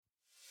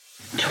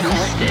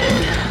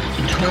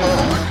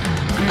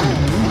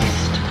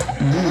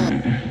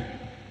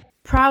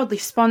Proudly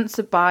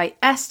sponsored by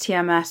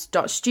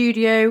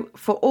stms.studio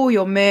for all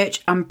your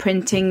merch and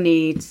printing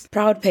needs.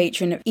 Proud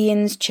patron of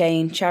Ian's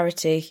Chain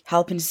charity,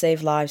 helping to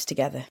save lives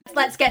together.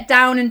 Let's get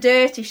down and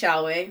dirty,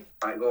 shall we?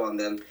 Right, go on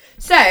then.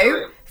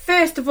 So,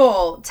 first of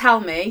all, tell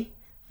me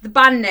the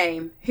band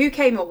name, who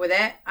came up with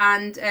it,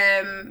 and,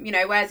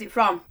 where's it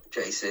from?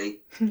 JC.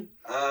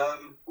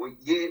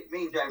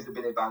 Me and James have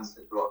been in bands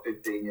since we were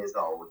 15 years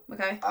old.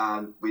 Okay.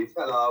 And we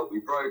fell out, we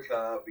broke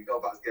up, we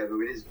got back together,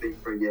 we didn't speak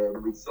for a year,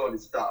 and we decided to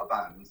start a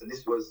band. And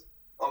this was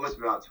almost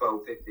about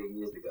 12, 15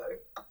 years ago.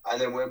 And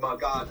then we're in my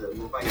garden,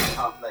 we're basically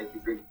half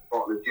naked, drinking a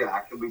bottle of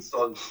Jack, and we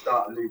decided to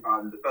start a new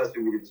band. The first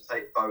thing we did was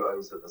take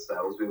photos of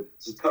ourselves. We were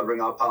just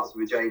covering our parts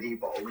with a JD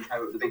bottle. We came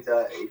up with the Big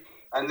Dirty.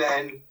 And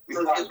then we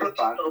started this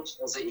band.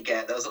 That you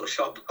get, those little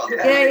shop.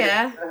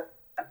 Yeah.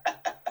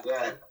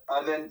 Yeah,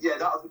 and then, that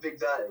was the Big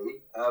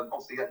Dirty.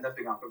 Obviously,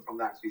 nothing happened from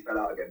that because we fell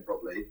out again,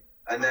 probably.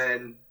 And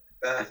then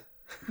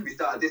we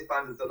started this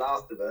band as The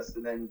Last of Us,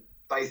 and then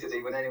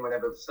basically, when anyone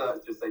ever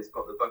searched, just say it's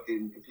got the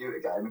fucking computer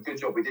game. A good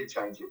job we did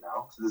change it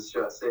now to the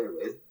shirt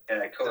series.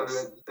 Yeah, of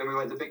course. So then we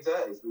went to Big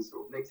Dirty, so we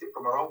sort of nicked it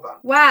from our old band.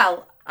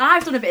 Well,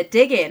 I've done a bit of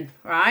digging,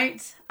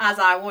 right? As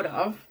I would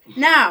have.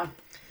 Now,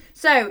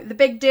 so, the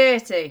Big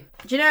Dirty.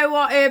 Do you know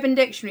what Urban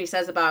Dictionary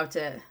says about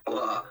it?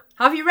 What?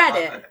 Have you read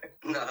it?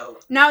 No.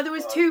 Now, there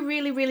was two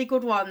really, really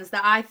good ones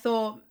that I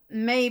thought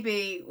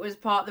maybe was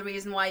part of the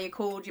reason why you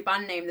called your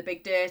band name The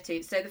Big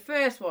Dirty. So the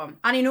first one,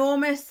 an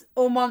enormous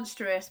or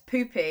monstrous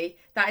poopy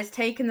that is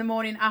taken the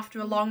morning after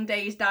a long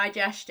day's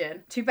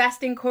digestion. To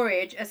best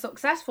encourage a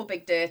successful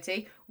Big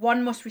Dirty,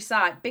 one must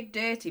recite Big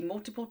Dirty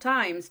multiple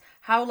times.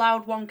 How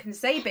loud one can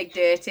say Big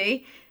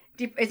Dirty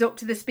is up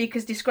to the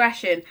speaker's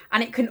discretion,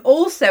 and it can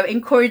also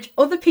encourage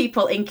other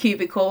people in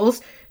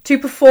cubicles to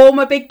perform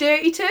a Big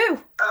Dirty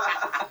too.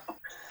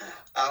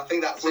 I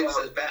think that suits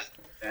us best.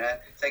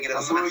 Taking a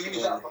massive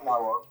one. From now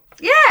on.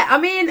 Yeah, I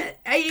mean,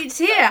 it's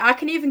here. I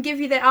can even give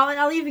you the.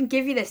 I'll even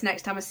give you this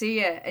next time I see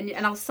you,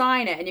 and I'll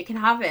sign it, and you can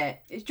have it.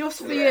 It's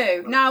just for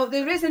you. Now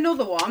there is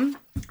another one.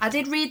 I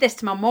did read this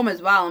to my mum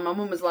as well, and my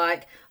mum was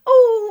like,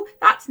 "Oh,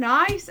 that's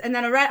nice." And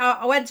then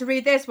I went to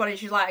read this one, and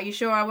she's like, "Are you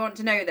sure I want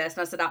to know this?"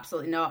 And I said,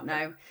 "Absolutely not.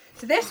 No."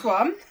 So this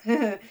one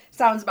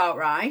sounds about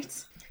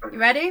right. You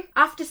ready?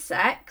 After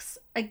sex,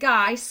 a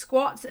guy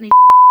squats and he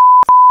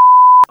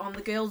on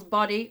the girl's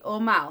body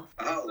or mouth.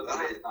 Oh,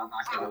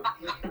 wow.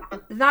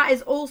 That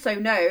is also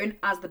known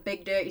as the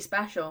Big Dirty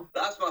Special.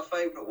 That's my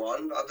favourite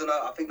one. I don't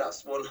know. I think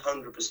that's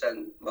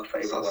 100% my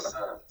favourite one.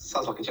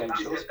 Sounds like a James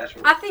Shaw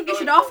special. I think you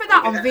should offer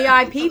that on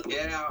VIP.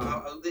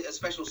 Yeah, a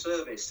special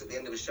service at the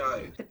end of the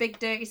show. The Big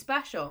Dirty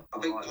Special. I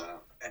think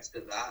best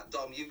at that.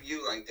 Dom,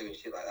 you like doing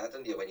shit like that,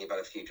 don't you, when you've had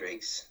a few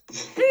drinks?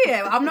 Do you?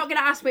 I'm not going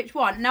to ask which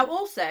one. Now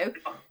also,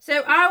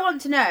 so I want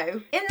to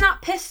know, in that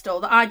pistol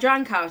that I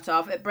drank out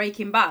of at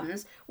Breaking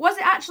Bands, was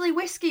it actually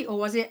whiskey or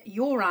was it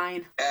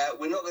urine?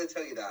 We're not going to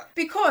tell you that.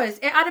 Because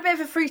it had a bit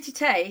of a fruity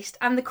taste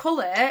and the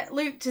colour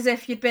looked as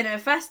if you'd been at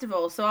a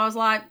festival. So I was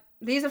like,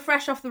 these are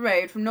fresh off the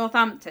road from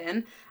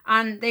Northampton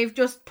and they've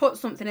just put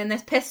something in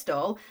this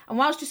pistol. And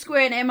whilst just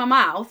squirting it in my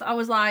mouth, I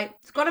was like,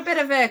 it's got a bit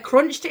of a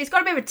crunch to it. It's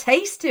got a bit of a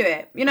taste to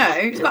it. You know,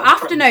 it's got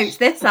afternotes,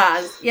 this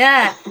has.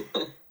 Yeah.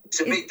 It's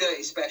a Big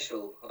Dirty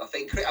Special, I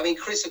think. I mean,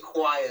 Chris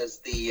acquires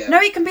the... No,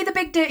 it can be the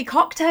Big Dirty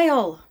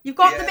Cocktail. You've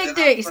got the Big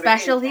Dirty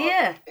Special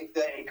here. Big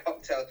Dirty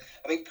Cocktail.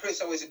 I mean,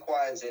 Chris always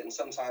acquires it, and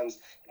sometimes,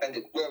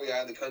 depending where we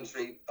are in the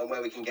country and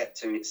where we can get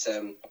to, it's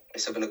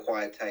of an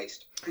acquired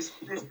taste. It's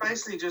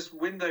basically just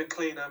window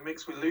cleaner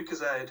mixed with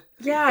Lucozade.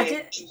 Yeah, I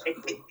did.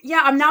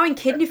 Yeah, I'm now in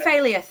kidney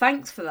failure.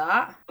 Thanks for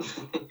that.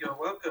 You're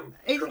welcome.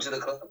 Come to the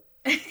club.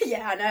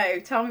 Yeah, I know.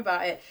 Tell me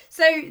about it.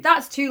 So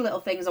that's two little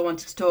things I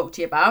wanted to talk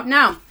to you about.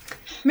 Now,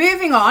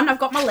 moving on, I've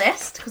got my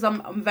list because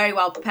I'm very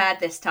well prepared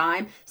this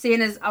time.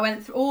 Seeing as I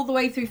went all the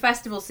way through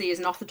festival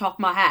season off the top of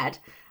my head,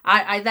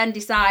 I then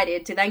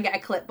decided to then get a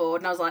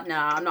clipboard and I was like,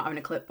 nah, I'm not having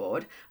a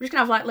clipboard. I'm just going to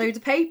have like loads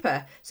of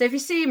paper. So if you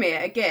see me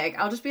at a gig,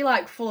 I'll just be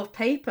like full of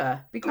paper.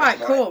 Be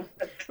quite cool.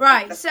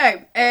 Right, so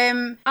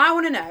I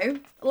want to know,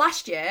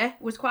 last year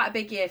was quite a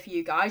big year for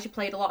you guys. You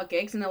played a lot of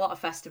gigs and a lot of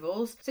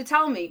festivals. So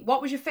tell me,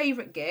 what was your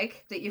favourite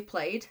gig that you've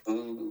played?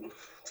 Ooh,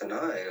 I don't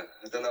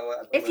know.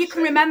 If you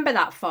can remember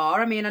that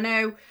far. I mean, I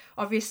know,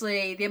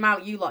 obviously, the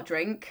amount you lot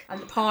drink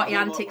and the party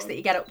antics that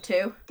you get up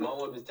to. My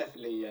one was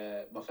definitely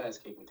my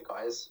first gig with the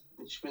guys,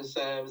 which was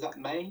that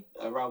May?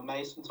 Around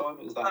May sometime?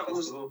 It was that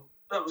festival.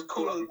 That was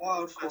Call of the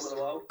Wild.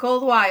 Call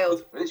of the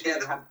Wild. We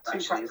literally had two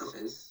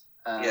practices.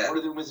 One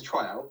of them was a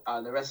tryout,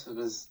 and the rest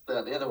was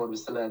the other one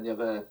was to learn the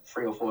other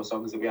 3 or 4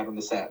 songs that we had on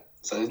the set.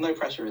 So there's no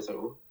pressure at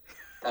all.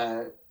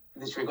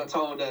 Literally got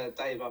told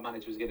Dave, our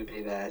manager, was going to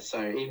be there, so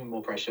even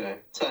more pressure.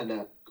 Turned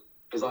up.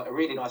 It was like a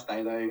really nice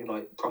day though,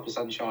 like proper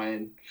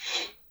sunshine,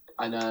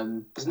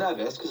 and was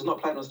nervous because I was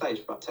not playing on stage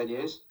for about 10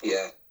 years.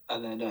 Yeah.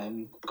 And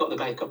then got the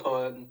makeup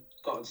on,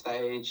 got on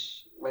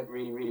stage, went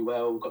really, really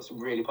well. Got some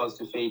really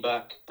positive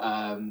feedback.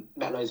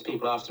 Met loads of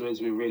people afterwards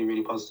who were really,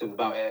 really positive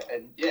about it.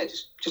 And yeah,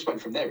 just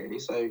went from there, really.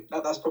 So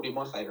that's probably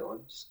my favourite one.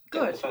 Just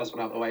get the first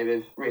one out of the way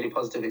with really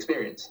positive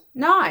experience.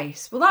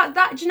 Nice. Well,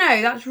 that do you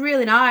know, that's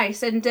really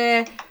nice. And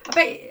I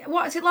bet,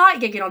 what's it like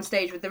gigging on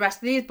stage with the rest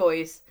of these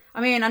boys? I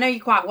mean, I know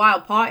you're quite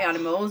wild party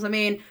animals. I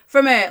mean,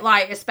 from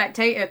a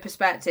spectator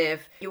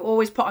perspective, you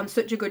always put on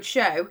such a good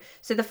show.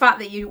 So the fact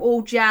that you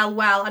all gel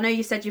well, I know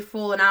you said you've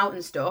fallen out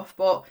and stuff,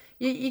 but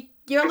you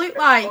look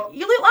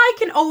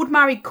like an old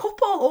married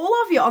couple,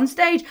 all of you on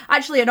stage.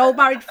 Actually, an old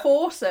married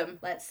foursome,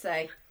 let's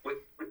say.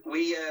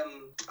 We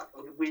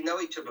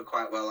know each other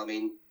quite well. I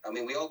mean,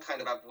 we all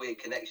kind of have weird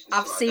connections.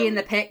 I've seen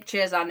the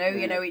pictures. I know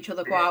you know each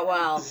other quite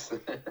well.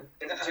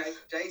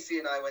 JC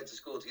and I went to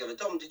school together.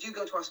 Dom, did you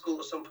go to our school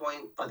at some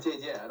point? I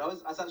did, yeah. And I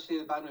was actually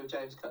in the band with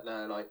James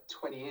Cutler like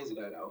 20 years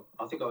ago now.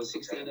 I think I was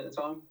 16 at the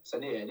time. So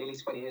nearly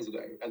 20 years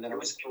ago. And then I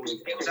went to school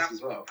with Chris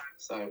as well.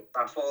 So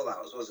before that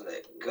wasn't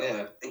it?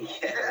 Yeah.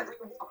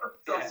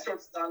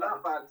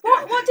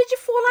 What did you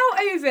fall out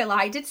over?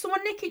 Like, did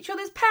someone nick each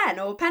other's pen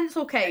or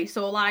pencil case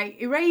or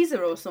like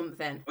eraser or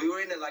something? We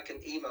were in an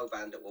emo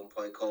band at one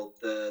point called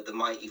the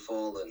Mighty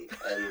Fallen,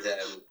 and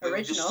we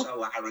were just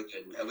so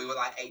arrogant. And we were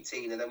like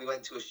 18, and then we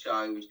went to a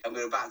show, and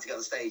we were about to get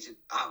on stage. And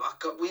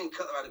we and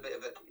Cutler had a bit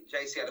of a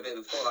JC had a bit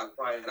of a fallout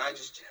crying, and I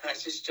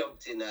just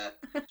jumped in a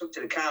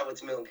car, went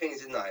to Milton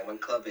Keynes, didn't I? And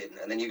went clubbing,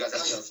 and then you guys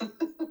had to.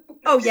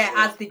 Oh yeah,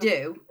 as they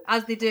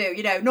do.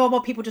 You know,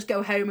 normal people just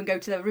go home and go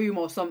to their room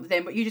or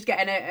something, but you just get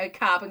in a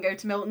cab and go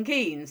to Milton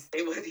Keynes.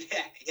 It would,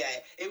 yeah.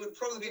 It would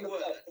probably be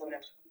worse.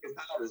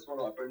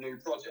 For a new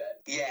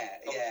project. Yeah.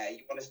 You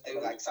want to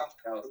do like something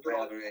else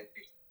forever in.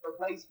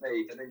 Replace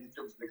me, and then you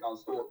jumped in the car and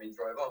stalked me and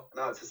drove off.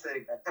 No, it's a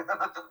thing.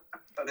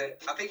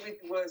 I think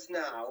we've worse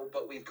now,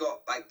 but we've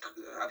got I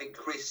think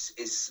Chris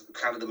is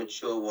kind of the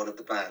mature one of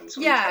the band.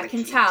 So yeah, I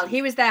can tell.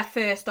 He was there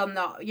first on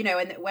the, you know,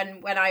 and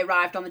when I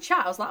arrived on the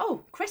chat, I was like,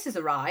 oh, Chris has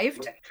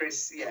arrived.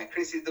 Yeah,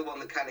 Chris is the one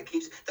that kind of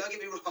keeps. Don't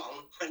get me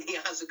wrong, when he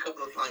has a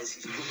couple of pints,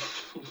 he's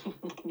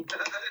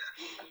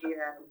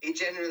yeah, he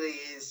generally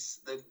is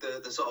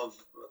the sort of.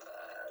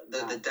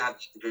 The dad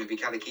group, he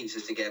kind of keeps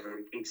us together.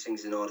 He keeps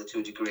things in order to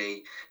a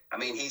degree. I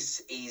mean,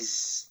 he's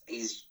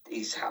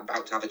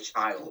about to have a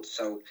child,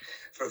 so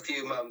for a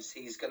few months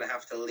he's going to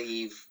have to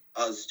leave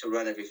us to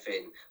run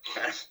everything.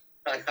 I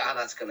don't know how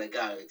that's going to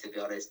go, to be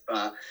honest,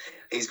 but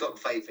he's got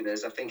faith in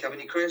us. I think,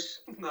 haven't you, Chris?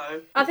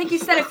 No. I think he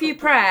said a few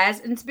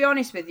prayers, and to be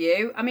honest with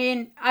you, I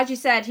mean, as you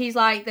said, he's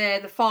like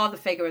the father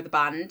figure of the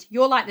band.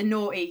 You're like the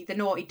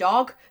naughty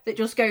dog that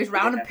just goes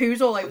round and poos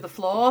all over the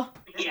floor.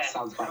 Yeah,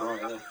 sounds about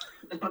right. Yeah.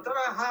 I don't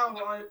know how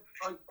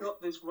I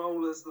got this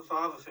role as the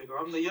father figure.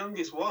 I'm the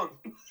youngest one.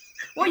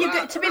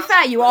 Well, to be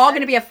fair, you are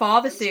going to be a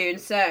father soon,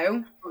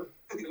 so. Well,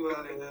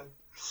 yeah.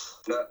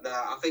 No,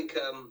 I think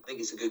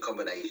it's a good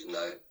combination,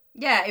 though.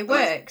 Yeah, it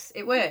works.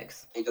 It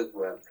works. It does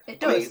work. It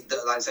does. I mean,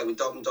 like I said, with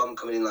Dom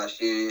coming in last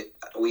year,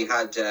 we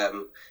had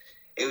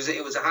it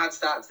was a hard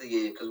start to the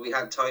year because we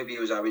had Toby,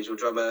 who was our original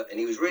drummer, and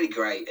he was really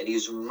great, and he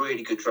was a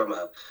really good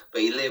drummer,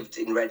 but he lived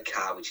in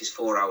Redcar, which is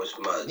 4 hours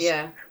from us.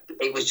 Yeah.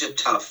 It was just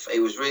tough.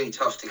 It was really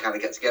tough to kind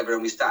of get together,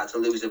 and we started to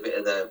lose a bit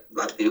of the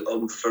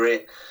oomph for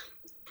it.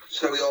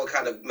 So we all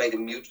kind of made a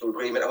mutual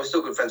agreement. I'm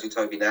still good friends with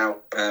Toby now,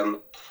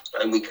 and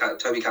we kind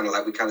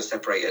of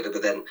separated,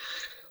 but then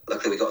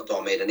luckily we got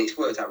Dom in, and it's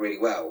worked out really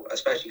well,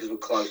 especially because we're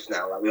close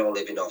now. Like, we all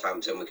live in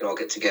Northampton. We can all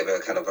get together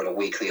kind of on a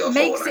weekly or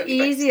makes it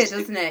easier,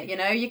 doesn't it? You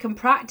know, you can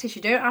practice.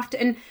 You don't have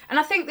to. And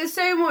I think there's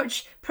so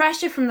much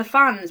pressure from the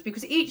fans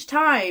because each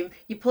time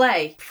you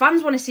play,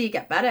 fans want to see you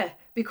get better.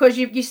 Because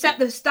you set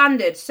the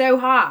standard so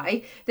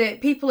high that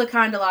people are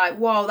kind of like,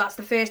 whoa, that's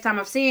the first time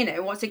I've seen it,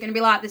 and what's it going to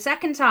be like the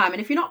second time? And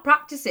if you're not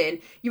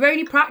practicing, your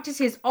only practice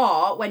is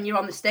art when you're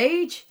on the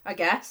stage, I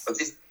guess. But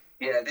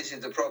this is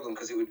the problem,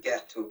 because it would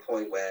get to a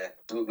point where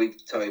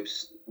with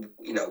Tobes,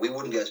 you know, we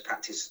wouldn't be able to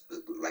practice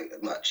like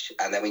much,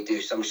 and then we do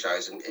some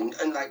shows,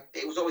 and like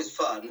it was always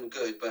fun and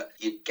good, but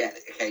you'd get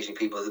occasionally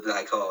people that'd be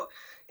like, oh,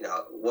 you know,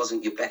 it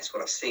wasn't your best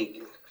what I've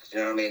seen. You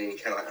know what I mean? And you're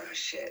kind of like, oh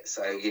shit.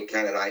 So you're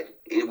kind of like,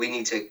 we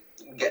need to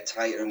get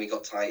tighter, and we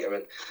got tighter,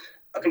 and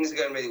things are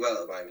going really well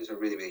at the moment. So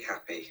we're really, really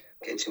happy.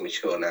 Getting too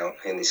mature now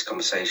in this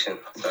conversation.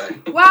 So.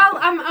 Well,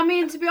 I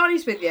mean, to be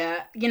honest with you,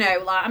 you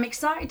know, like, I'm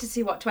excited to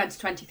see what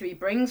 2023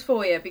 brings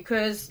for you,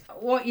 because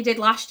what you did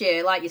last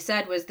year, like you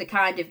said, was the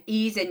kind of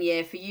easing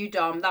year for you,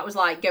 Dom. That was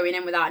like going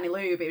in without any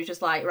lube. It was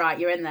just like, right,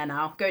 you're in there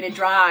now, going in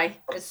dry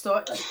as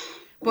such.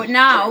 But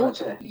now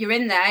you're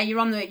in there. You're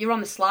on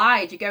the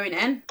slide. You're going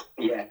in.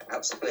 Yeah,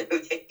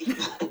 absolutely.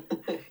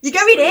 You're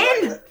going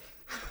in.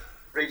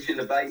 Reaching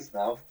the base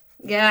now.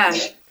 Yeah.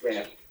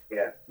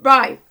 Yeah.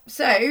 Right.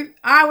 So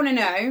I want to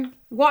know,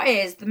 what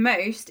is the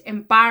most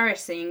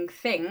embarrassing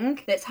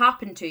thing that's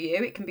happened to you?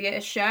 It can be at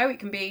a show. It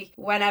can be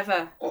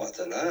whenever. Oh, I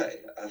don't know.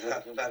 I've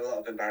had a lot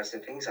of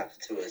embarrassing things happen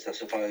to us, I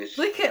suppose.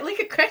 Look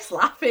at Chris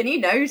laughing. He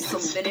knows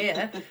something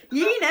here.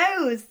 He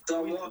knows.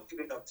 So what have you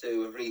been up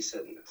to of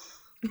recent?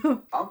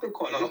 I've been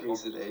quite lucky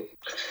recently.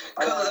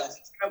 I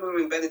remember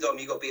in Benidorm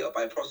you got beat up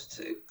by a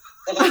prostitute.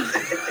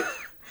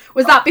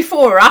 Was that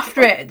before or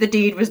after the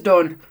deed was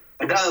done?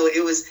 No, he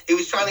was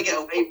trying to get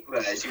away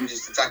from her. She was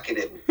just attacking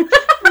him. He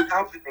was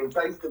happening,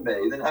 chasing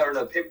me, then her and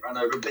her pimp ran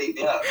over and beat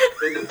me up.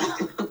 Then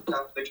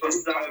they tried to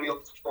stand me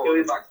off the floor.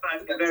 It was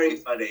very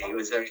funny. It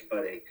was very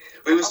funny.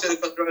 We were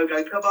sort of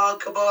going, come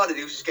on, and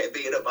he was just getting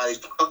beaten up by these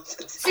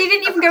bastards. So you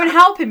didn't even go and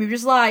help him. You were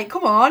just like,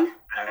 come on.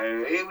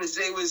 It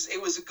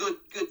was a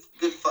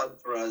good fun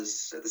for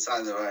us at the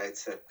time that I had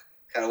to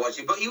kind of watch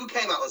it. But you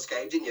came out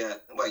unscathed, didn't you?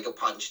 Well, you got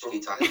punched a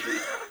few times.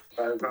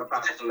 More of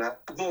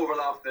a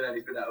laugh than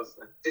anything else.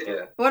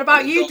 Yeah. What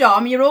about you,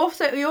 Dom? You're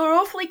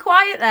awfully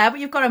quiet there, but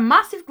you've got a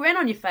massive grin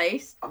on your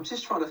face. I'm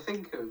just trying to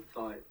think of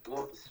like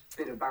what's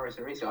been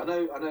embarrassing recently. I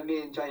know.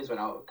 Me and James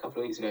went out a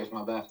couple of weeks ago for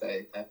my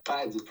birthday. That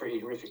ended pretty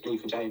horrifically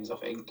for James, I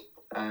think.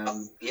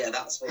 Yeah,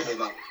 that's all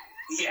about.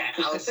 Yeah,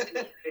 I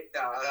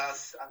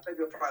think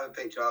a private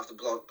picture. I have to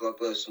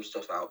blur some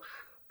stuff out.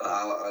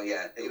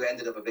 Yeah, it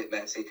ended up a bit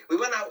messy. We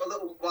went out a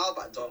little while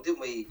back, Dom, didn't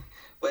we?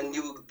 When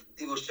you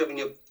were shoving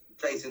your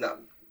face in that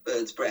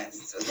bird's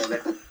breast, and then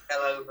it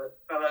fell over.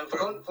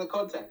 For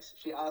context,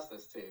 she asked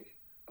us to.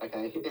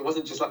 Okay, it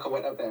wasn't just like I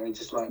went up there and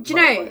just like. Do you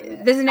know,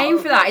 there's a name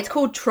for that. It's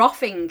called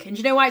troughing. And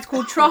do you know why it's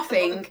called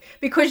troughing?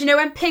 Because you know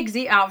when pigs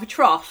eat out of a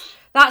trough?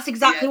 That's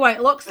exactly what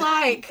it looks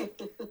like.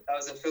 That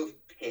was a filthy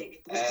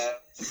pig.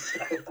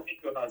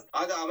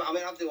 I've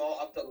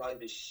done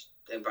loads of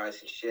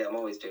embarrassing shit. I'm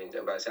always doing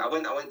embarrassing. I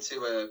went to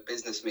a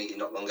business meeting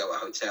not long ago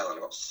at a hotel, and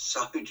I got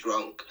so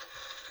drunk,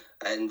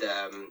 and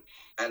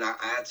I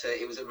had to.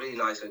 It was a really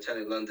nice hotel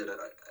in London,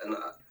 and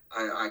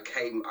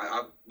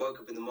I woke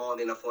up in the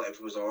morning. I thought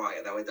everything was all right,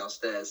 and I went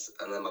downstairs,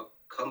 and then my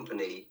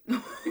company.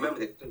 You remember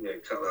this?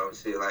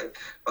 Obviously, like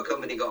my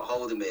company got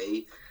hold of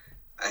me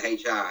at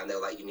HR, and they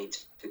were like, "You need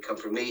to come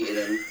for a meeting,"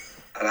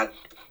 and I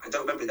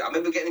don't remember that. I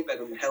remember getting in bed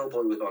and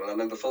Hellboy was on, and I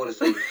remember falling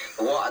asleep.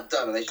 But what I'd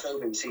done, and they showed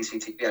me the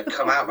CCTV, I'd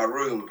come out of my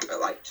room at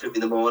like 2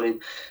 in the morning,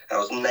 and I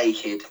was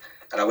naked,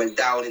 and I went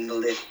down in the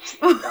lift,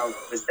 down to the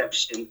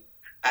reception,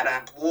 and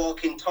I'm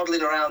walking,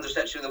 toddling around the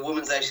reception, and the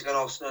woman's there, she's going,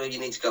 "Oh, sir, you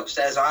need to go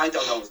upstairs." I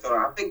don't know what's going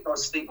on. I think I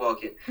was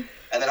sleepwalking.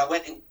 And then I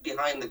went in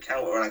behind the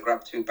counter, and I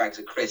grabbed 2 bags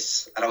of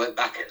crisps, and I went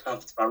back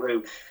up to my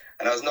room.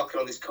 And I was knocking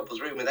on this couple's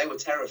room, and they were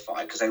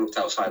terrified because they looked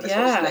outside. They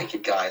saw this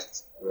naked guy.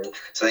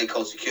 So they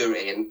called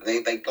security, and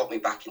they got me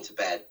back into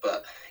bed.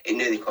 But it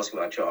nearly cost me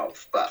my job.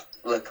 But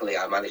luckily,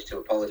 I managed to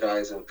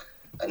apologise, and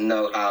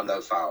no harm, no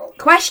foul.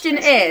 Question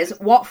is,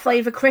 what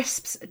flavour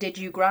crisps did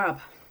you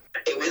grab?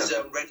 It was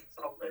ready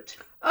salted.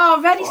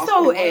 Oh, ready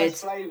salted.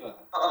 Flavour.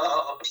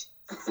 Oh,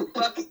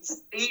 fucking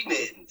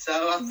steaming.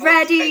 So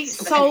ready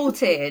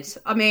salted.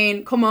 I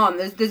mean, come on.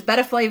 There's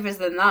better flavours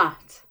than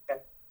that.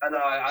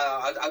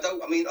 I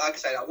don't. I mean, like I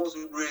said, I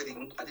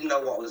didn't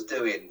know what I was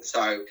doing.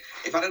 So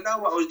if I didn't know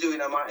what I was doing,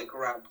 I might have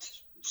grabbed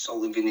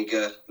salt and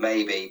vinegar,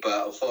 maybe.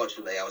 But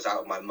unfortunately, I was out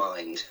of my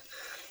mind.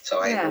 So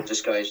I ended up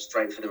just going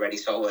straight for the ready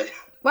salted.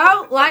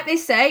 Well, like they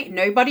say,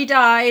 nobody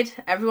died.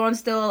 Everyone's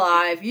still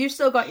alive. You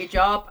still got your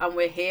job, and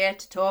we're here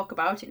to talk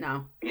about it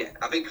now. Yeah,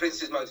 I think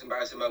Chris's most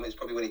embarrassing moment is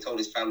probably when he told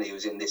his family he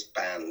was in this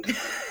band.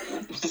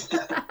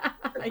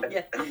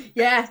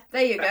 Yeah,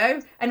 there you go.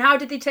 And how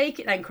did they take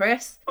it then,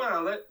 Chris?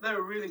 Well, they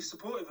were really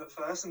supportive at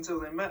first until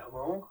they met them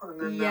all.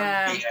 And then,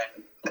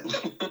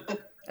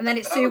 And then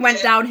it soon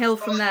went downhill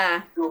from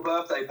there. Your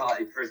birthday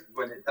party, Chris,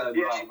 when it turned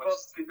around. Yeah, it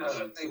was my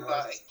birthday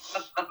party.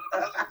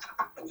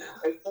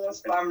 It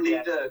forced family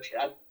dirty.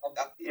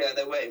 Yeah,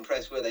 they weren't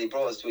impressed where they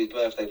brought us to his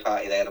birthday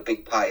party. They had a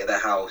big party at their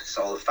house,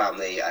 all the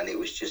family, and it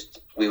was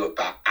just, we were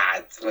bad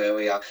where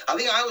we are. I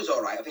think I was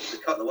all right. I think the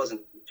cut, there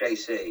wasn't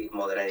JC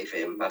more than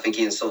anything. I think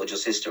he insulted your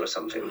sister or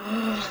something.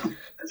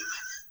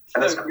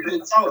 Was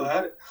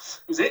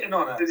hitting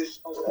on her.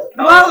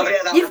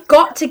 Well, you've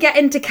got to get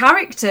into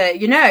character,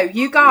 you know.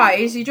 You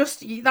guys,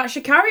 that's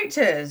your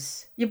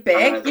characters. You're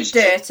big, you're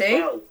dirty.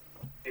 A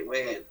bit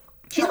weird.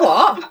 She's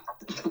what?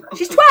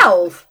 She's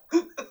 12?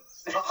 No,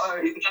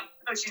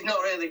 she's not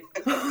really.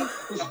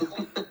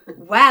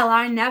 Well,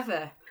 I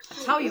never.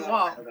 Tell you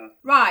what.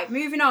 Right,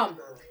 moving on.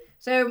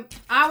 So,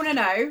 I want to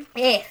know,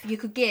 if you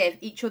could give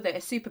each other a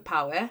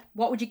superpower,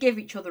 what would you give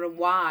each other and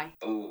why?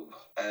 Ooh,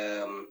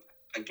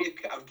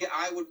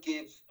 I would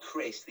give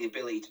Chris the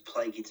ability to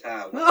play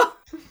guitar.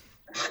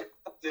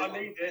 I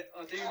need it.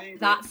 I do need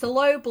That's a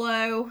low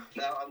blow.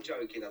 No, I'm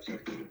joking.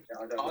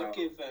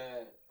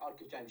 I'd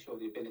give James Shaw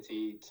the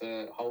ability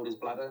to hold his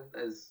bladder.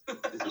 There's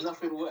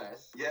nothing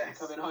worse. Yes.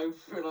 Coming home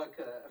for like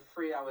a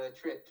 3-hour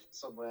trip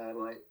somewhere,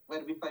 like where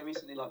did we play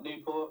recently? Like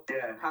Newport.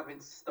 Yeah. Having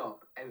to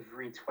stop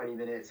every 20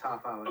 minutes,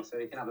 half hour, so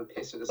you can have a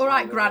piss at the. All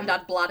right,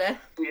 Grandad Bladder.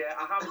 Yeah,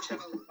 I have a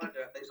challenge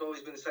bladder. It's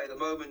always been the same. The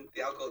moment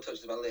the alcohol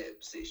touches my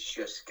lips, it's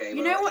just game.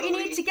 You know what you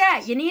need to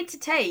get? You need to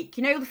take,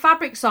 you know, the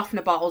fabric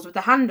softener bottles with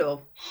the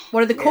handle.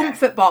 One of the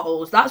comfort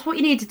bottles. That's what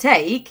you need to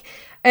take.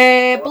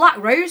 Black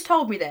Rose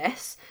told me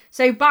this.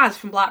 So Baz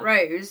from Black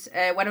Rose,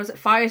 when I was at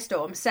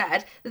Firestorm,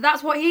 said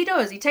that's what he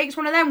does. He takes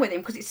one of them with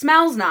him because it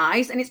smells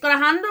nice and it's got a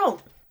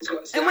handle.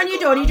 And when you're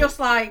done, you just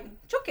like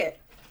chuck it.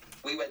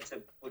 we're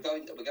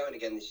going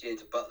again this year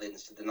to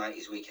Butlins to the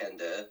 90s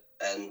Weekender,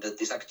 and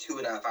it's like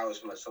 2.5 hours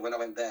from us. So when I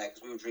went there,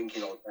 because we were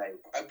drinking all day,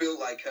 I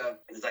built it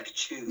was like a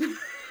tube,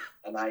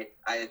 and I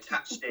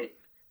attached it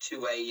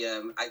to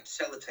I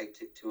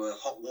sellotaped it to a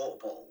hot water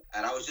bottle,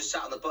 and I was just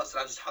sat on the bus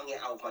and I just hung it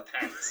out of my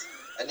pants,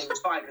 and it was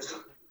fine because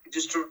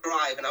just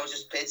drive, and I was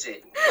just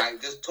pissing,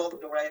 like just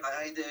talking away, like,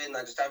 how you doing?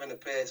 Like just having a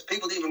piss.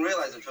 People didn't even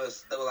realise at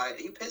first. They were like,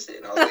 "Are you pissing?"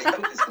 And I was like,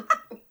 "I'm pissing."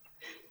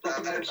 Like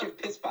a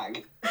makeshift piss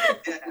bag.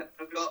 Yeah,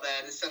 I got there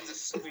and just had to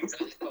squeeze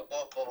out the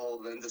hot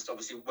bottle and just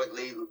obviously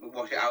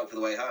wash it out for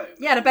the way home.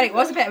 Yeah, and I bet it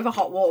was a bit of a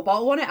hot water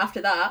bottle, wasn't it,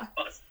 after that?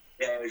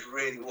 Yeah, it was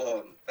really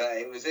warm.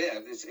 It was it.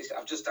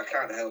 I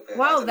can't help it.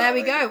 Well, there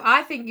we go.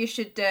 I think you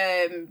should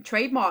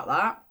trademark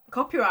that,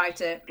 copyright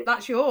it.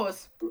 That's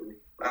yours.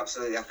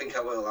 Absolutely, I think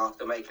I will. I'll have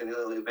to make a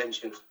little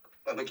invention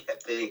when we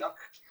get big.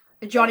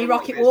 A Johnny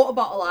Rocket water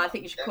bottle, I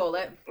think you should call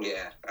it.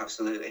 Yeah,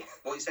 absolutely.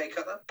 What do you say,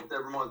 Cutler?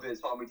 That reminds me of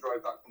the time we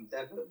drove back from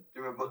Devon. Do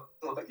you remember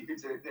what you were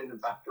doing in the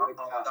back of the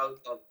car?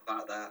 Don't talk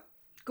about that.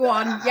 Go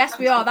on. Yes,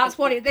 we are. That's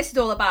what this is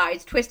all about.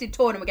 It's Twisted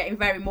Torn and we're getting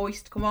very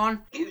moist. Come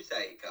on. You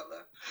say it,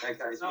 Cutler.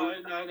 Okay, so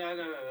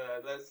No.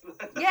 Let's...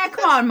 Yeah,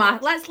 come on,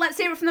 Matt. Let's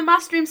hear it from the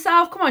master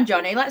himself. Come on,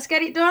 Johnny. Let's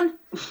get it done.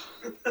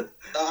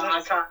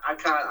 I can't.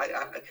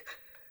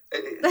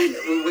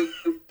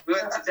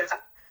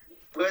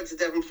 We went to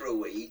Devon for a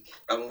week,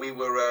 and we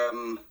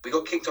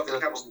got kicked off the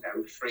campsite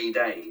for 3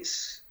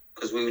 days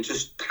because we were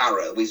just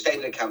para. We stayed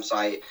in a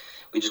campsite.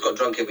 We just got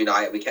drunk every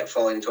night. We kept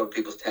falling into other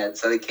people's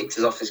tents, so they kicked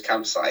us off this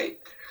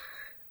campsite.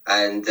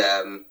 And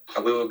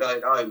we were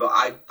going home, but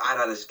I'd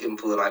had a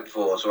skinful the night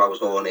before, so I was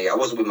horny. I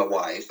wasn't with my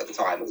wife at the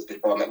time. It was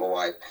before I met my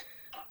wife,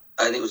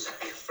 and it was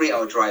like a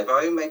 3-hour drive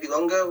home, maybe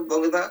longer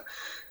than that.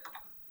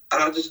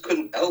 And I just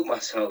couldn't help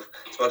myself,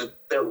 so I just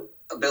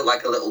built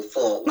like a little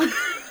fort,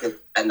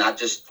 and I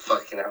just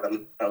fucking had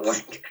a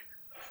wank.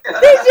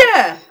 Did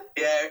you?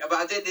 Yeah, but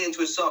I did it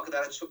into a sock, and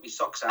then I took my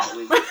socks out.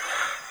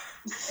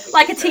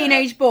 Like a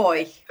teenage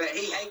boy. But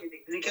he hated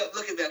it because he kept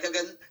looking at me. I kept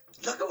going,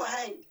 look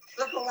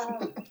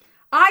away.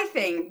 I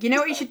think, you know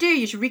what you should do?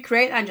 You should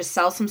recreate that and just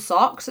sell some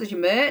socks as your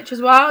merch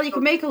as well. You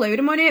could make a load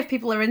of money if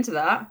people are into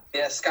that.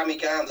 Yeah, scammy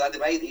gams. I had a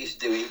mate that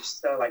used to do it. He used to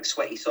sell like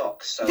sweaty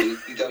socks. So you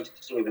go to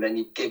the gym and then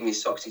you give me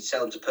socks. He'd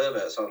sell them to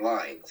perverts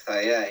online. So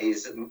yeah,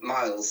 he's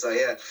Miles. So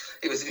yeah,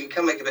 you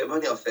can make a bit of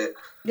money off it.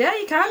 Yeah,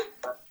 you can.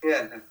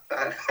 Yeah.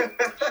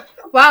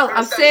 Well,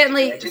 I'm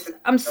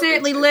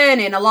certainly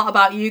learning a lot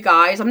about you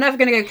guys. I'm never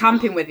going to go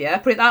camping with you.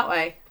 Put it that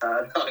way.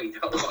 No, you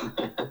don't want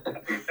to.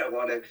 You don't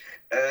want to.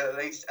 At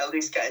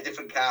least get a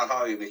different car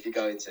home if you're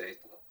going to.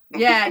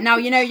 Yeah, now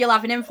you know you'll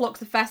have an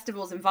influx of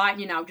festivals inviting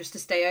you now just to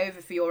stay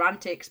over for your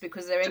antics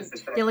because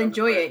you'll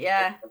enjoy it.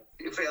 Yeah.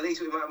 At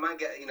least we might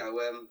get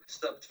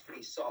stubbed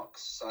free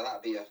socks, so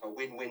that'd be a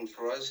win-win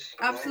for us.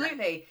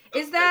 Absolutely.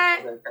 Is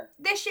there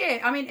this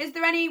year? I mean, is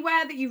there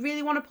anywhere that you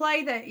really want to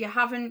play that you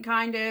haven't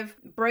kind of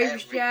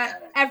broached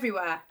yet?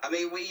 Everywhere. I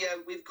mean,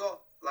 we've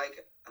got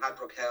like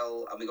Hardrock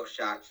Hell and we got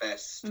Shark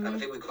Fest, and I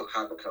think we've got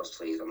Hardrock Hell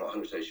Sleeves. I'm not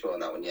 100% sure on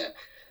that one yet.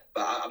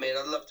 But I mean,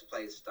 I'd love to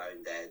play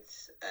Stone Dead,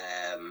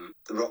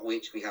 the Rock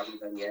Witch we haven't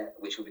done yet,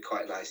 which would be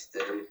quite nice to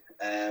do.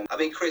 I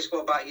mean, Chris,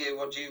 what about you?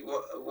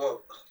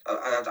 What?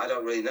 I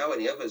don't really know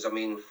any others. I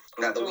mean,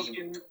 are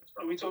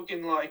we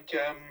talking like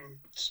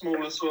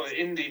smaller sort of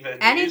indie venues?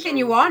 Anything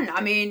you want. I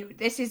mean,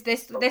 this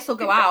will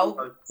go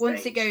out.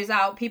 Once it goes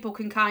out, people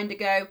can kind of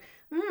go,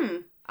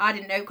 I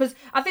didn't know, because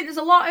I think there's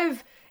a lot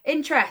of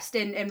interest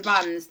in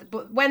bands,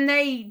 but when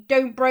they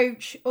don't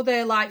broach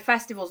other like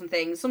festivals and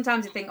things,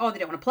 sometimes they think, oh, they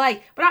don't want to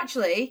play, but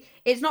actually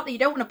it's not that you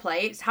don't want to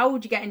play, it's how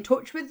would you get in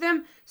touch with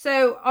them.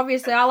 So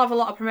obviously I'll have a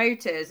lot of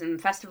promoters and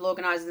festival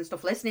organisers and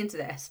stuff listening to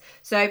this,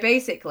 so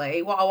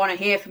basically what I want to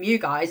hear from you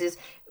guys is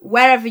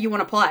wherever you want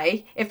to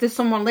play, if there's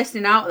someone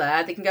listening out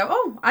there, they can go,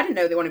 oh, I didn't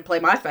know they wanted to play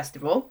my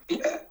festival.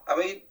 Yeah, I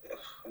mean,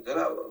 I don't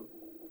know.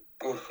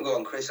 Go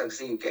on, Chris. I can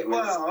see you getting.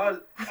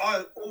 Well,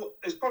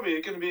 it's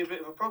probably going to be a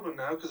bit of a problem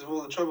now because of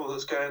all the trouble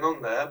that's going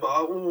on there. But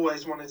I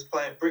always wanted to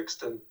play at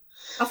Brixton.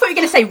 I thought you were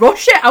going to say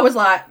Russia. I was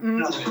like,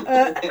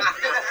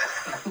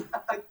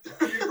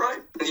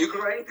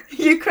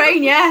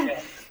 Ukraine,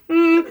 yeah.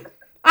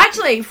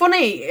 Actually,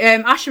 funny.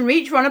 Ash and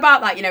Reach were on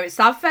about that. You know, it's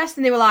Savfest,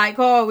 and they were like,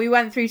 "Oh, we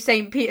went through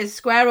St. Peter's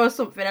Square or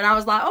something," and I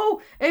was like,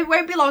 "Oh, it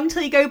won't be long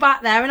till you go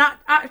back there." And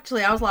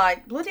actually, I was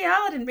like, "Bloody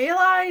hell, I didn't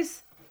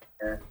realise."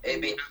 Yeah.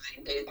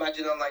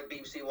 Imagine on like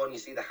BBC One, you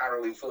see the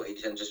harrowing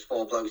footage and just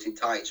 4 blokes in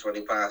tights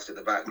running past in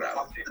the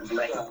background.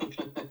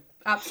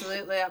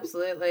 Absolutely.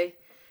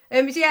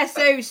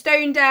 So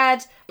Stone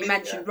Dead, you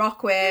mentioned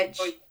Rock Witch.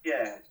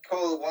 Yeah,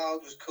 Call of the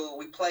Wild was cool.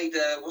 We played,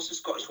 what's the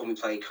Scottish one we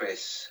played,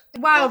 Chris?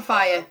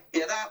 Wildfire.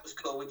 Yeah, that was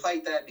cool. We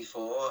played there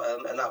before,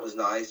 and that was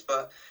nice.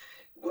 But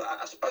Well,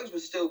 I suppose we're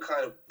still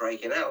kind of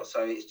breaking out,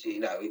 so it's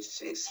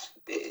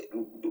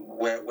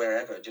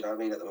wherever. Do you know what I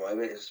mean? At the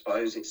moment, I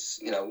suppose it's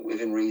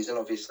within reason,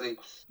 obviously.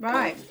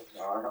 Right.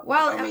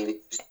 Well, I mean,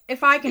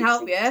 if I can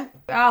help you,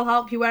 I'll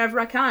help you wherever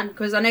I can,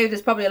 because I know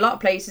there's probably a lot of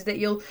places that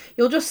you'll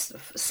just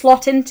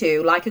slot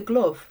into like a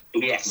glove.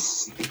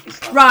 Yes.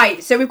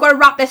 Right. So we've got to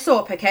wrap this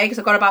up, okay? Because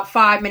I've got about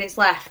 5 minutes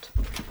left.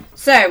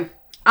 So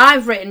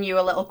I've written you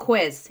a little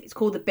quiz. It's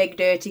called the Big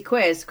Dirty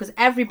Quiz, because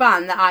every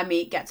band that I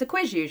meet gets a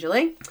quiz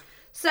usually.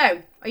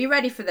 So, are you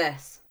ready for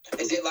this?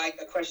 Is it like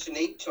a question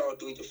each, or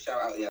do we just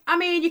shout out the answer? I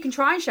mean, you can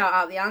try and shout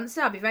out the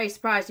answer. I'd be very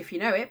surprised if you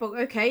know it, but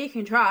okay, you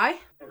can try.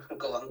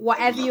 Go on.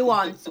 Whatever you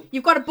want.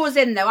 You've got to buzz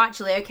in, though,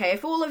 actually, okay?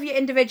 If all of you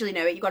individually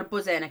know it, you've got to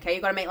buzz in, okay?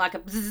 You've got to make like a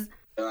buzz.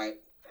 All right.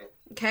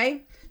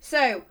 Okay?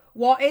 So,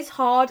 what is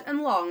hard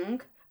and long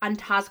and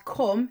has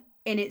cum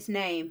in its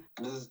name?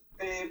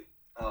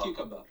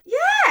 Cucumber.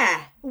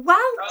 Yeah! Well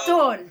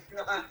done.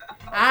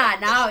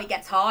 Now it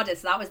gets harder,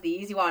 so that was the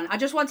easy one. I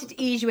just wanted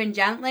to ease you in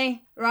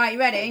gently. Right, you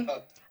ready?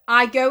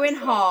 I go in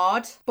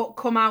hard, but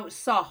come out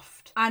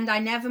soft. And I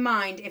never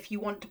mind if you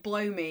want to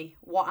blow me.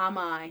 What am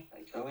I?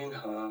 I go in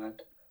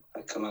hard,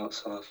 I come out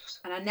soft.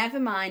 And I never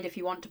mind if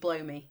you want to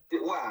blow me. Is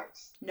it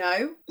wax?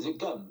 No. Is it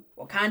gum?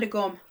 What kind of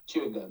gum?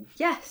 Chewing gum.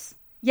 Yes.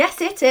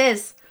 Yes, it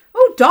is.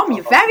 Oh, Dom,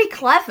 you're very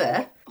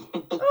clever.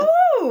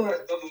 Ooh.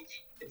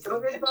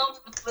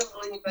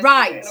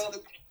 Right.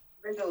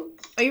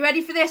 Are you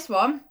ready for this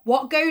one?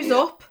 What goes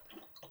up,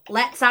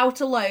 lets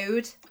out a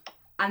load,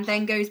 and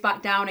then goes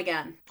back down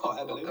again?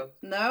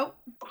 No.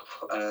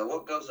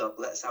 What goes up,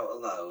 lets out a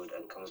load,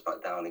 and comes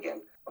back down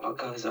again? What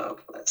goes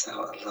up, lets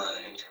out a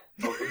load?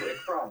 Is it a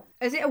crane?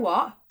 Is it a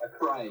what? A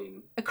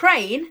crane. A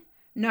crane?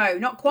 No,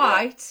 not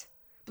quite.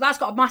 But that's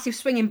got a massive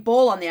swinging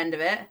ball on the end of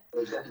it.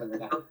 It's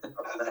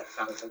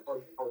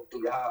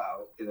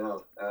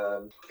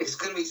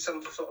going to be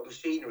some sort of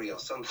machinery or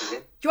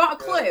something. Do you want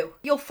a clue?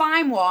 You'll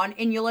find one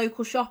in your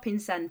local shopping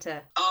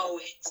centre. Oh,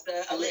 it's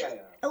a lift.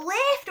 A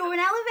lift or an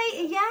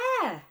elevator,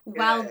 yeah.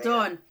 Well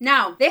done.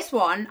 Now, this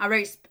one I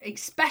wrote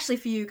especially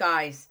for you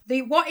guys.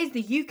 What is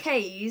the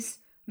UK's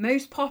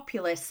most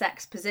popular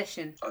sex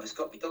position? Oh, it's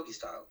got to be doggy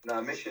style.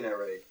 No,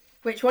 missionary.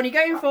 Which one are you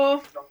going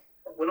for?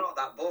 We're not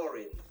that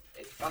boring.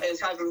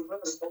 It's either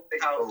reverse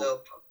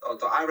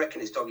I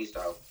reckon it's doggy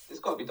style. It's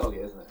got to be doggy,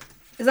 isn't it?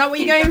 Is that what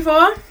you're going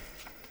for?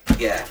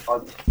 Yeah.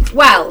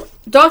 Well,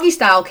 doggy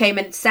style came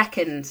in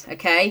second,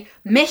 okay?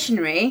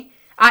 Missionary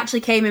actually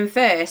came in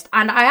first,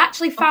 and I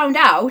actually found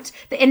out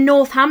that in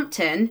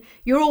Northampton,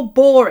 you're all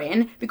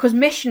boring because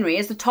missionary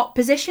is the top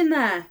position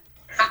there.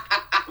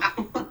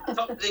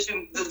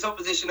 The top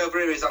position over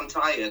here is I'm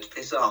tired.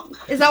 Piss off.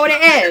 Is that what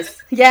it is?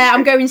 Yeah,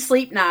 I'm going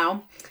sleep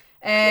now.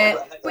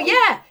 But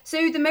yeah,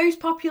 so the most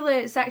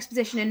popular sex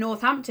position in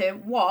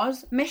Northampton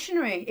was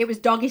missionary. It was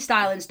doggy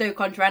style in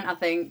Stoke-on-Trent, I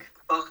think.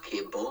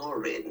 Fucking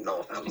boring,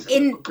 Northampton.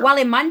 In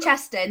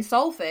Manchester, in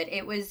Salford,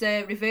 it was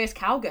reverse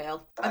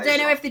cowgirl. I don't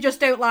know if they just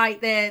don't like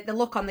the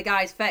look on the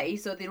guy's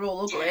face or they're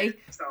all ugly.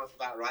 Sounds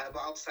about right, but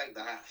I'll take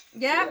that.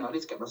 Yeah. I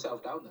need to get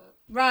myself down there.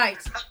 Right.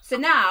 So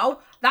now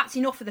that's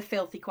enough of the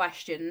filthy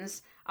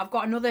questions. I've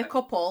got another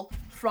couple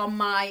from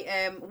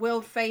my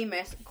world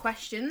famous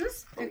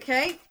questions.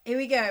 Okay, here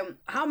we go.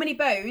 How many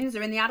bones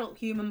are in the adult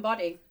human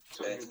body?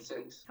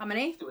 206. How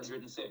many?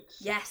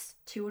 206. Yes,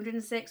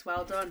 206.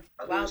 Well done.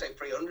 I was going to say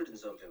 300 and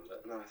something,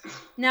 but no.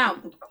 Now,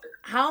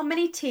 how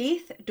many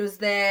teeth does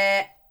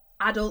the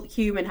adult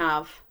human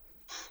have?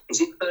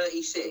 Is it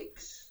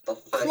 36? Or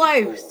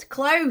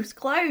 34?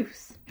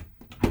 Close.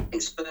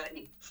 It's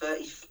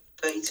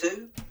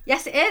 32?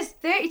 Yes, it is.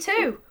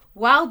 32.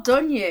 Well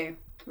done, you.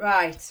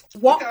 Right.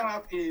 Look how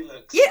happy he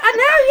looks. Yeah, I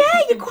know,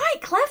 yeah. You're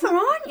quite clever,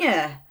 aren't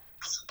you?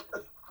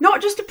 Not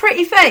just a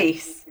pretty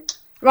face.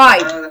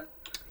 Right.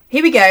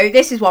 Here we go.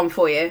 This is one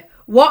for you.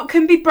 What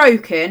can be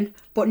broken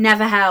but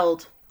never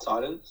held?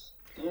 Silence.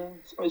 Yeah,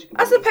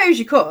 I suppose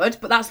you could,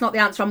 but that's not the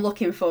answer I'm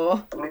looking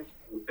for. But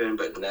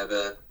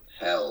never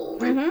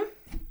held. Mm-hmm.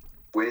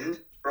 Wind.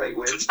 Great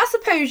wind. I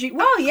suppose you...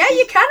 Well, yeah,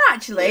 you can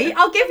actually.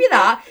 I'll give you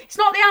that. It's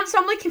not the answer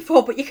I'm looking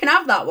for, but you can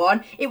have that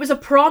one. It was a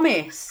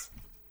promise.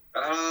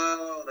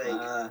 Oh, there you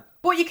go.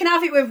 But you can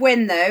have it with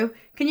wind, though.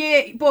 Can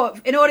you? But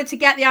in order to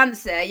get the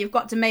answer, you've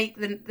got to make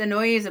the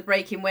noise of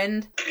breaking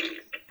wind.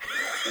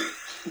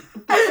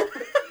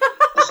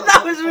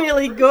 That was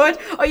really good.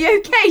 Are you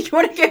okay? Do you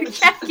want to go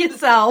check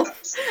yourself?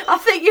 I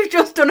think you've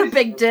just done a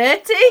big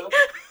dirty.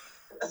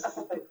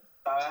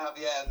 I have,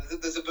 yeah.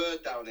 There's a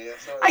bird down here.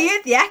 Sorry. I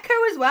heard the echo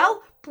as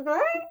well.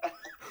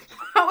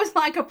 That was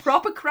like a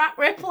proper crack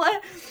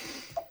rippler.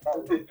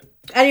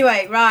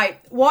 Anyway, right.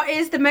 What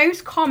is the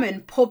most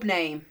common pub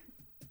name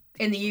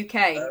in the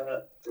UK?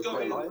 It's got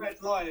to be the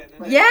Red Lion.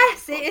 Isn't it?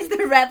 Yes, it is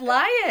the Red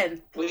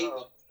Lion. We've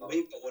got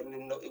one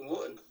in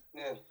Wootton.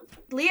 Yeah.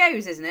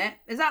 Leo's, isn't it?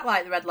 Is that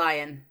like the Red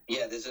Lion?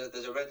 Yeah, there's a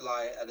Red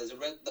Lion, and there's a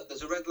Red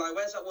Lion.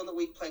 Where's that one that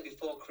we played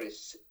before,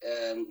 Chris?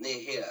 Near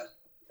here.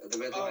 The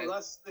Red Lion.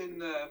 That's in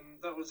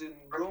that was in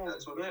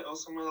Bronze, wasn't it, or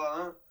something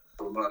like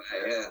that?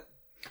 Yeah.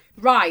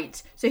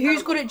 Right. So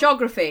who's good at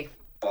geography?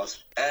 What?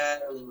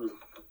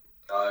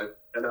 No.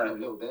 A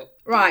little bit.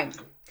 Right.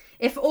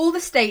 If all the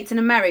states in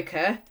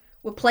America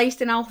were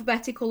placed in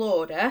alphabetical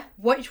order,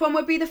 which one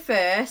would be the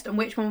first and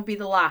which one would be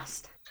the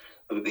last?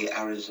 It would be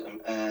Arizona.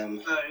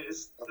 No,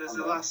 there's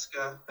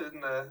Alaska,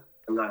 isn't there?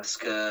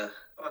 Alaska.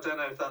 I don't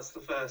know if that's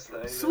the first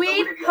though.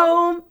 Sweet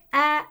home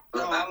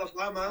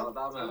Alabama.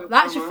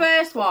 That's your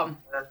first one.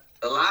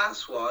 The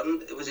last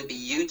one, was it be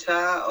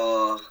Utah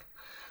or?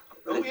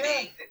 Oh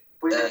yeah.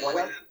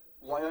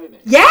 Wyoming.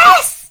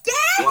 Yes!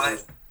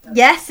 Yes!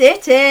 Yes,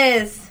 it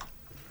is.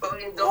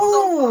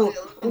 Ooh,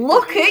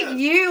 look at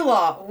you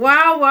lot.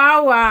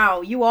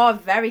 Wow. You are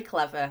very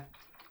clever.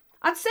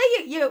 I'd say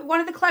you're one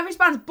of the cleverest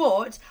bands,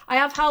 but I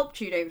have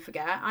helped you, don't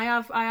forget. I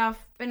have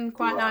been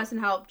quite nice and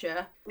helped you.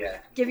 Yeah.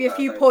 Give you a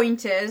few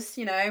pointers,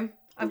 you know.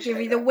 I'll give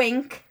you the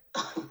wink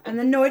and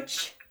the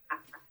nudge.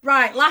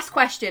 Right, last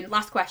question,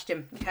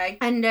 okay?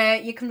 And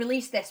you can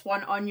release this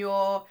one on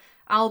your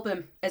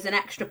album as an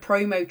extra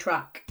promo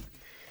track.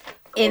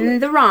 In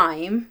the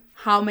rhyme,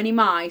 how many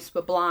mice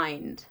were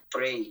blind?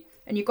 3.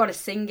 And you've got to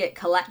sing it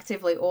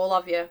collectively, all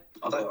of you.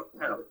 I don't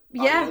know.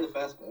 Yeah. I know the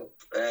first bit.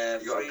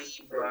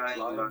 3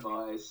 blind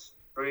mice.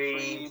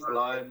 3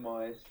 blind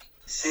mice.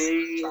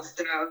 See,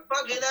 fucking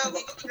hell,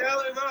 See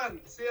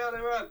how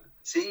they run.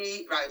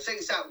 See, right, take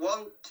this out.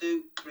 1,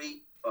 2,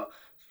 3, 4.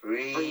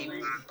 3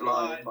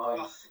 blind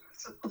mice.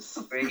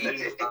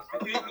 3.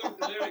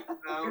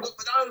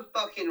 No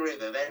fucking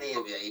rhythm, any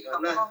of you. You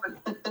got no.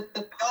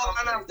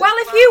 Well,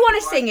 if you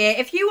want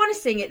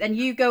to sing it, then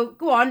you go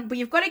on. But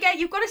you've got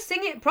to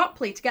sing it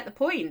properly to get the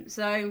point.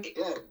 So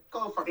yeah,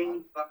 go for it.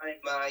 3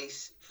 blind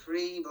mice,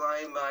 3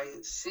 blind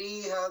mice.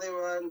 See how they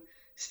run.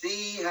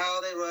 See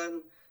how they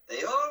run.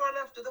 They all run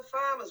after the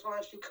farmer's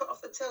wife. She cut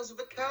off the tails of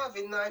a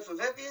carving knife. Have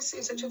ever you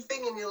seen such a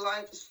thing in your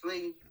life as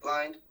 3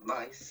 blind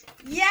mice?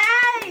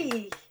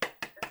 yay!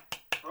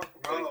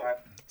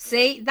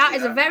 See, that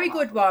is a very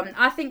good one.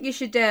 I think you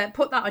should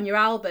put that on your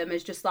album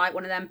as just like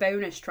one of them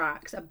bonus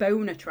tracks, a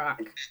boner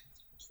track.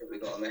 We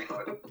got on there.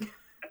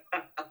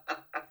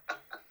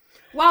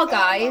 Well,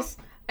 guys,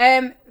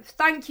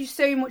 thank you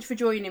so much for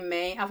joining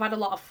me. I've had a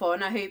lot of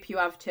fun. I hope you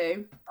have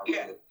too.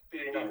 Yeah.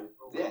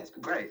 Yeah, it's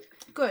been great.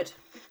 Good.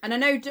 And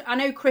I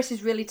know Chris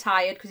is really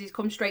tired because he's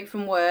come straight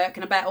from work,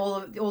 and I bet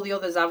all the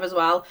others have as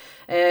well.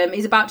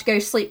 He's about to go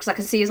sleep because I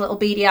can see his little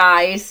beady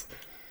eyes.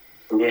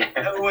 Yeah.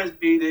 Always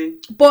BD.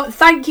 But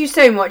thank you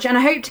so much, and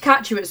I hope to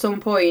catch you at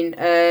some point.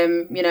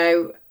 You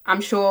know,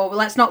 I'm sure.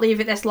 Let's not leave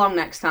it this long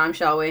next time,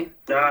 shall we?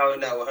 No,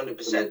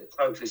 100%.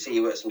 Hopefully see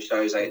you at some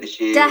shows out this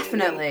year.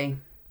 Definitely.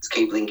 Let's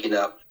keep linking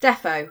up.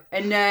 Defo.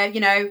 And you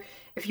know,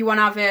 if we want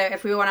to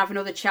have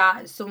another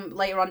chat some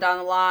later on down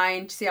the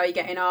line to see how you're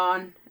getting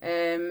on.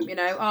 You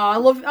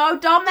know,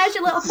 Dom, there's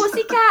your little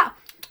pussy cat.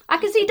 I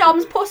can see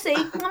Dom's pussy.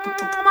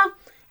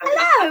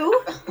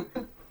 Hello.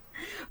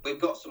 We've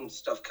got some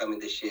stuff coming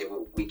this year.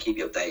 We keep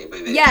you updated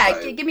with it. Yeah,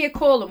 so. give me a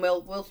call and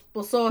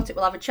we'll sort it.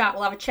 We'll have a chat.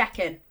 We'll have a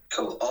check-in.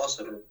 Cool.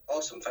 Awesome.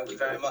 Thank you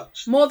very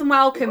much. More than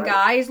welcome,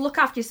 guys. Look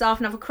after yourself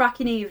and have a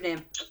cracking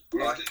evening.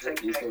 Right.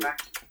 You too.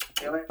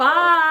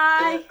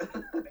 Bye.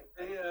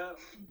 Yeah.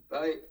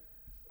 Bye.